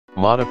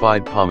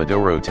Modified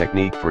Pomodoro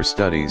technique for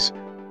studies.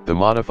 The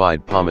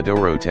modified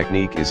Pomodoro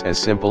technique is as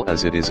simple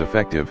as it is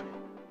effective.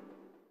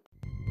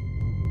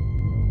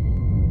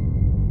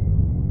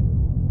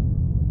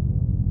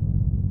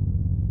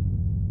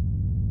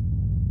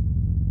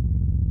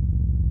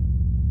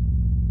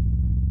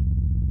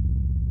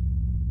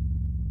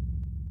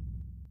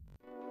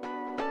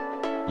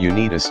 You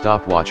need a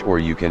stopwatch, or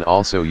you can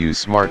also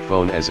use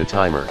smartphone as a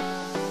timer.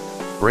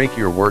 Break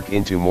your work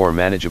into more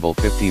manageable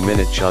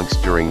 50-minute chunks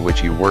during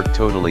which you work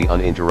totally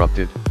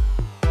uninterrupted.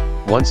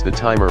 Once the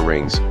timer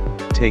rings,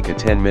 take a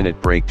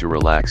 10-minute break to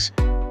relax,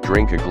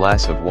 drink a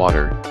glass of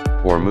water,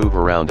 or move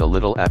around a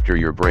little after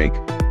your break.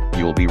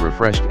 You'll be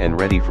refreshed and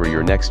ready for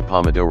your next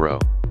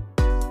Pomodoro.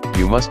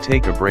 You must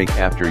take a break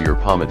after your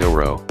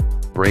Pomodoro.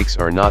 Breaks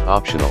are not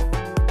optional.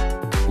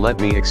 Let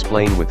me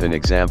explain with an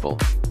example.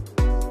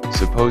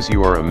 Suppose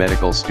you are a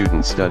medical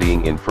student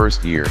studying in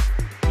first year.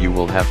 You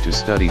will have to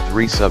study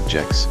 3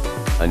 subjects: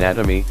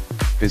 anatomy,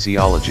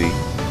 physiology,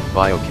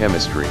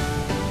 biochemistry.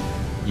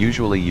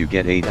 Usually you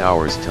get 8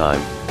 hours time,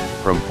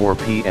 from 4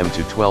 p.m.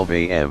 to 12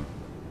 a.m.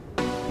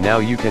 Now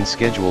you can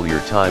schedule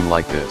your time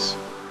like this.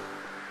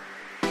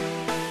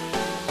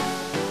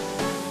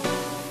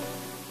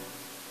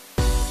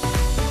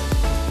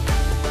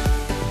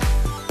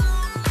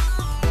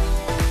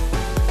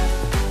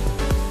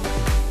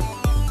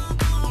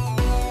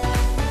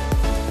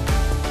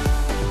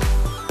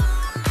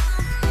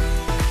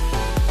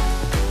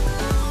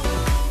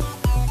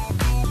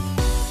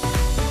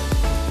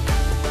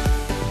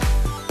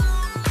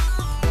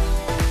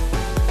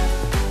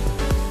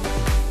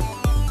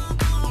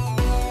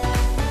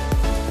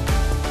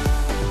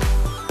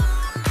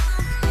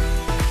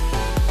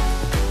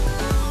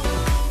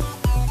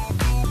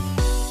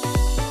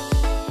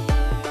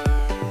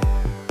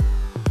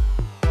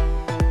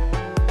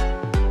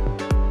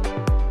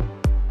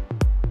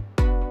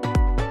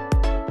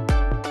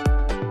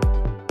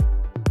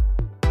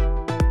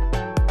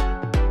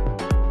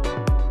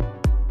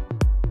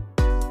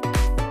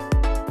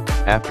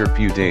 After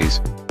few days,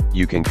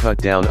 you can cut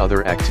down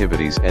other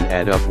activities and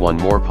add up one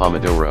more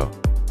Pomodoro.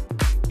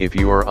 If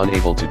you are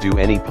unable to do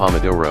any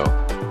Pomodoro,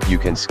 you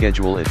can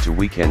schedule it to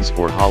weekends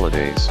or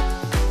holidays.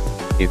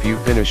 If you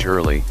finish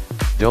early,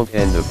 don't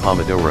end the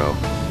Pomodoro,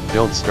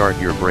 don't start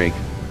your break,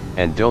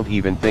 and don't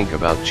even think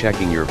about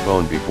checking your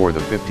phone before the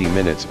 50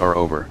 minutes are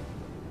over.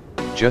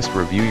 Just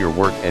review your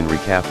work and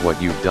recap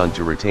what you've done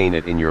to retain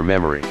it in your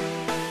memory.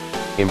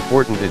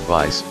 Important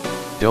advice: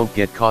 don't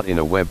get caught in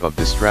a web of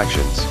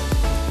distractions.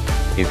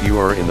 If you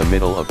are in the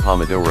middle of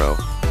Pomodoro,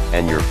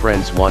 and your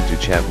friends want to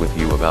chat with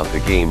you about the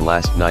game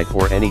last night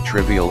or any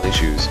trivial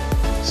issues,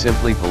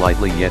 simply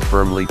politely yet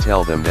firmly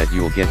tell them that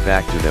you'll get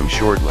back to them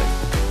shortly.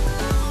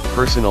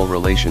 Personal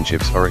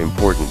relationships are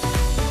important,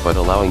 but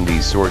allowing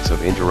these sorts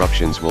of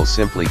interruptions will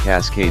simply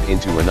cascade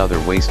into another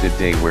wasted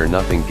day where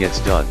nothing gets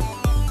done.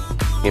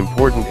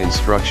 Important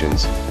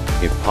instructions: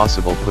 if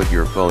possible, put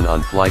your phone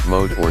on flight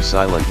mode or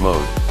silent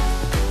mode.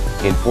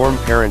 Inform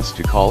parents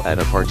to call at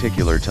a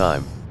particular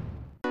time.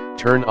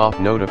 Turn off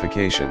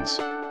notifications.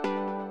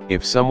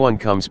 If someone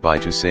comes by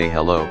to say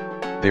hello,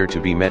 they're to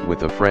be met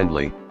with a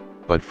friendly,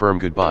 but firm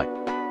goodbye.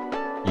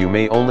 You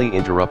may only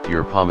interrupt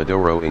your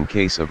Pomodoro in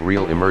case of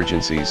real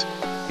emergencies.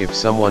 If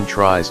someone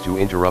tries to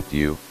interrupt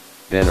you,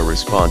 then a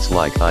response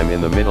like "I'm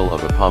in the middle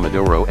of a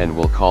Pomodoro and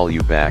will call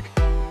you back,"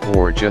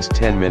 or "just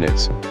 10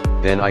 minutes,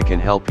 then I can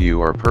help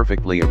you" are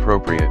perfectly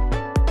appropriate.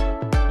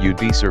 You'd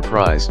be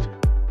surprised,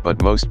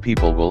 but most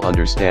people will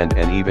understand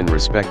and even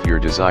respect your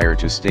desire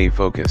to stay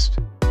focused.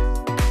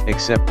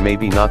 Except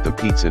maybe not the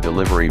pizza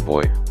delivery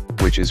boy,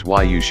 which is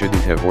why you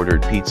shouldn't have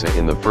ordered pizza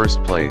in the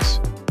first place.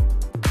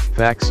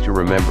 Facts to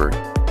remember: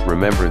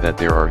 remember that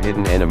there are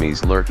hidden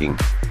enemies lurking,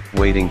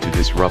 waiting to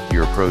disrupt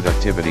your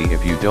productivity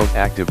if you don't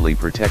actively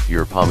protect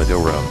your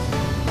Pomodoro.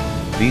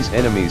 These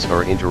enemies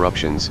are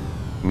interruptions,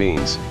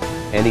 means,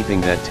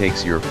 anything that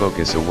takes your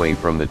focus away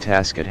from the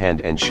task at hand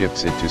and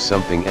shifts it to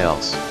something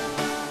else.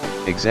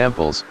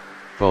 Examples: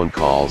 phone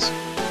calls,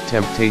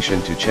 temptation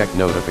to check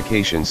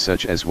notifications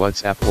such as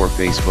WhatsApp or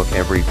Facebook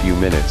every few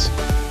minutes,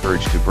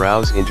 urge to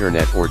browse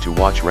internet or to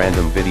watch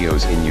random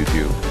videos in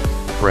YouTube,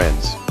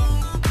 friends.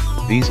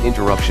 These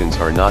interruptions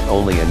are not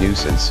only a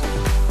nuisance,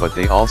 but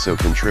they also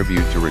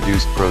contribute to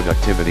reduced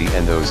productivity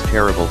and those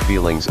terrible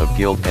feelings of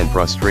guilt and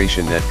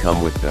frustration that come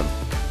with them.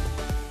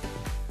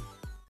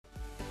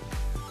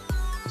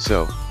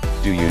 So,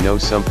 do you know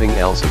something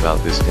else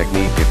about this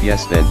technique? If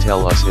yes, then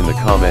tell us in the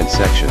comment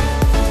section.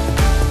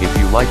 If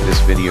you like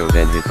this video,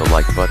 then hit the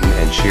like button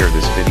and share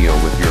this video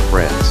with your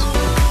friends.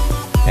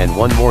 And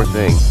one more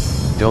thing,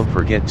 don't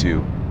forget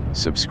to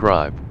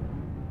subscribe.